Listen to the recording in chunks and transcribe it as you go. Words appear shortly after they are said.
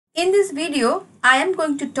In this video, I am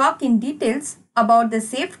going to talk in details about the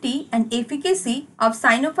safety and efficacy of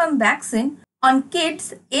Sinopharm vaccine on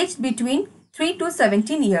kids aged between 3 to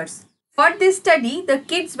 17 years. For this study, the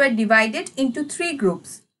kids were divided into three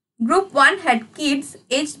groups. Group 1 had kids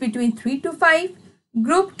aged between 3 to 5,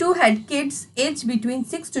 Group 2 had kids aged between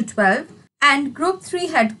 6 to 12, and Group 3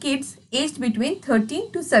 had kids aged between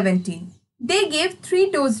 13 to 17. They gave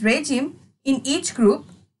 3-dose regime in each group,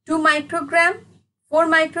 2 microgram, 4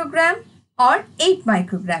 microgram or 8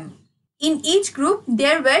 microgram. In each group,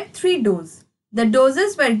 there were 3 doses. The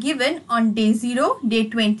doses were given on day 0, day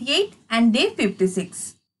 28 and day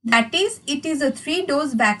 56. That is, it is a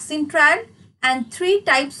 3-dose vaccine trial and 3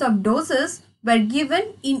 types of doses were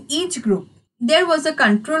given in each group. There was a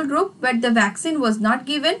control group where the vaccine was not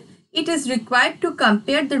given. It is required to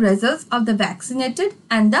compare the results of the vaccinated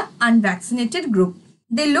and the unvaccinated group.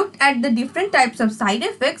 They looked at the different types of side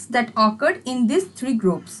effects that occurred in these 3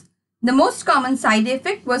 groups. The most common side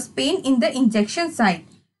effect was pain in the injection site.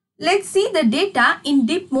 Let's see the data in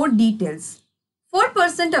more details.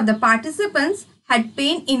 4% of the participants had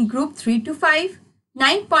pain in group 3 to 5.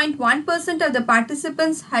 9.1% of the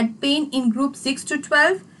participants had pain in group 6 to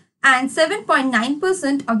 12. And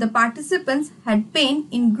 7.9% of the participants had pain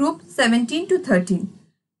in group 17 to 13.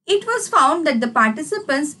 It was found that the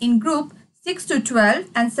participants in group 6 to 12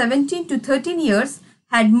 and 17 to 13 years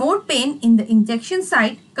had more pain in the injection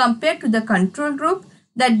site compared to the control group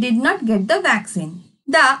that did not get the vaccine.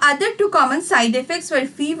 The other 2 common side effects were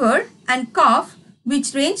fever and cough,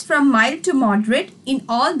 which ranged from mild to moderate in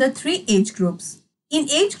all the 3 age groups. In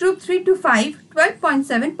age group 3 to 5,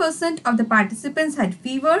 12.7% of the participants had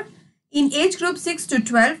fever. In age group 6 to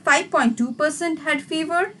 12, 5.2% had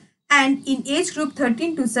fever. And in age group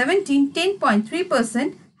 13 to 17,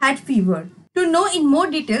 10.3% had fever. To know in more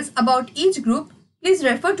details about each group, please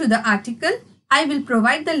refer to the article. I will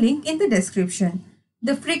provide the link in the description.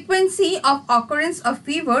 The frequency of occurrence of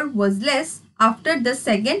fever was less after the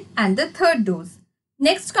second and the third dose.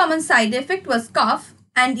 Next common side effect was cough.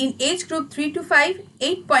 And in age group 3 to 5,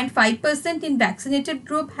 8.5% in vaccinated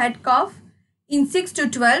group had cough. In 6 to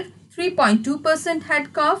 12, 3.2%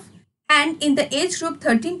 had cough. And in the age group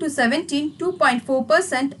 13 to 17,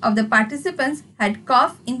 2.4% of the participants had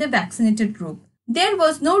cough in the vaccinated group. There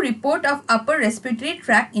was no report of upper respiratory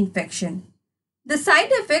tract infection. The side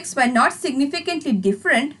effects were not significantly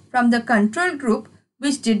different from the control group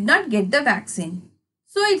which did not get the vaccine.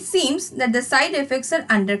 So it seems that the side effects are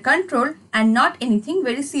under control and not anything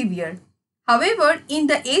very severe. However, in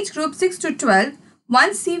the age group 6 to 12,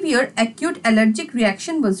 one severe acute allergic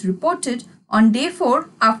reaction was reported on day 4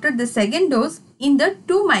 after the second dose in the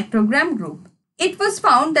 2 microgram group. It was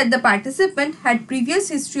found that the participant had previous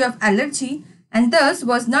history of allergy and thus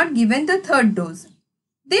was not given the third dose.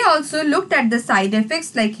 They also looked at the side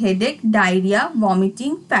effects like headache, diarrhea,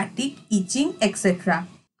 vomiting, fatigue, itching, etc.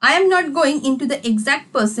 I am not going into the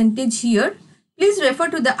exact percentage here. Please refer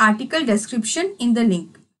to the article description in the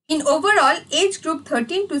link. In overall, age group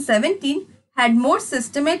 13 to 17 had more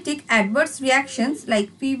systematic adverse reactions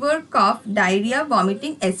like fever, cough, diarrhea,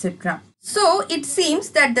 vomiting, etc. So it seems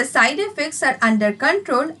that the side effects are under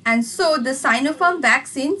control and so the Sinopharm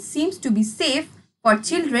vaccine seems to be safe for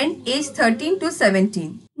children aged 13 to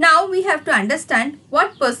 17. Now we have to understand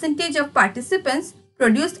what percentage of participants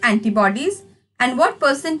produced antibodies and what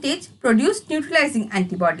percentage produced neutralizing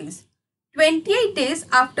antibodies. 28 days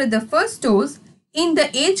after the first dose, in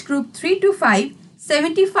the age group 3 to 5,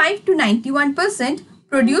 75 to 91%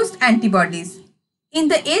 produced antibodies. In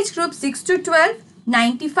the age group 6 to 12,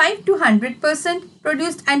 95 to 100%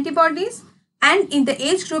 produced antibodies. And in the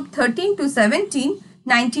age group 13 to 17,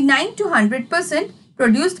 99 to 100%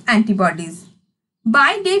 produced antibodies.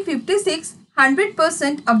 By day 56,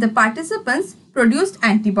 100% of the participants produced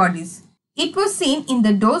antibodies. It was seen in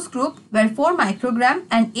the dose group where 4 microgram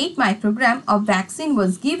and 8 microgram of vaccine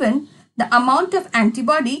was given, the amount of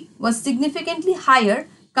antibody was significantly higher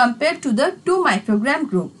compared to the 2 microgram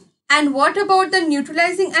group. And what about the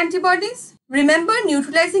neutralizing antibodies? Remember,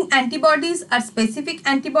 neutralizing antibodies are specific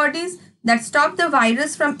antibodies that stop the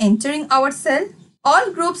virus from entering our cell.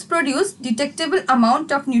 All groups produced detectable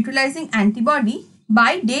amount of neutralizing antibody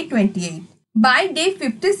by day 28. By day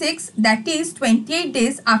 56, that is 28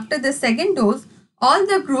 days after the second dose, all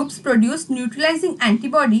the groups produced neutralizing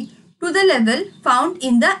antibody to the level found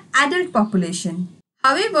in the adult population.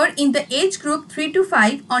 However, in the age group 3 to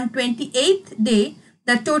 5 on 28th day,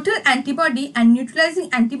 the total antibody and neutralizing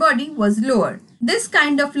antibody was lower. This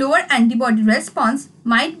kind of lower antibody response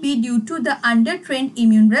might be due to the undertrained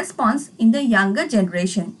immune response in the younger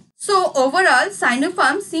generation. So overall,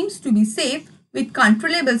 Sinopharm seems to be safe with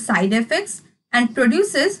controllable side effects and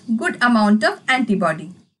produces good amount of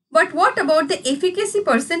antibody. But what about the efficacy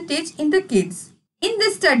percentage in the kids? In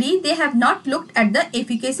this study, they have not looked at the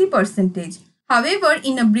efficacy percentage. However,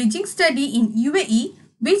 in a bridging study in UAE,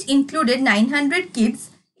 which included 900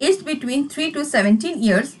 kids aged between 3 to 17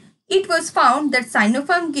 years, it was found that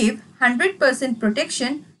Sinopharm gave 100%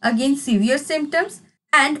 protection against severe symptoms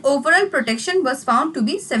and overall protection was found to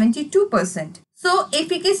be 72%. So,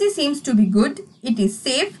 efficacy seems to be good, it is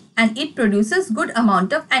safe and it produces good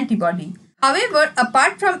amount of antibody. However,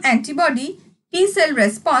 apart from antibody, T-cell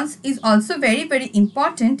response is also very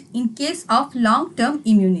important in case of long-term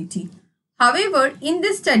immunity. However, in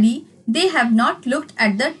this study, they have not looked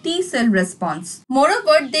at the T-cell response.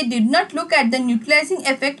 Moreover, they did not look at the neutralizing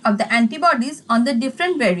effect of the antibodies on the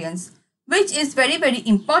different variants, which is very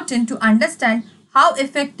important to understand how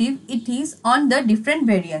effective it is on the different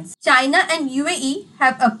variants. China and UAE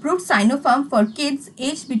have approved Sinopharm for kids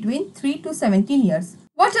aged between 3 to 17 years.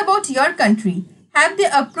 What about your country? Have they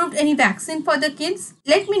approved any vaccine for the kids?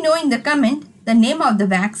 Let me know in the comment the name of the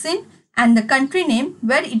vaccine and the country name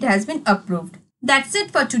where it has been approved. That's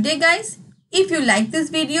it for today, guys. If you like this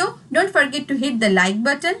video, don't forget to hit the like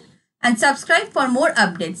button and subscribe for more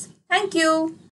updates. Thank you.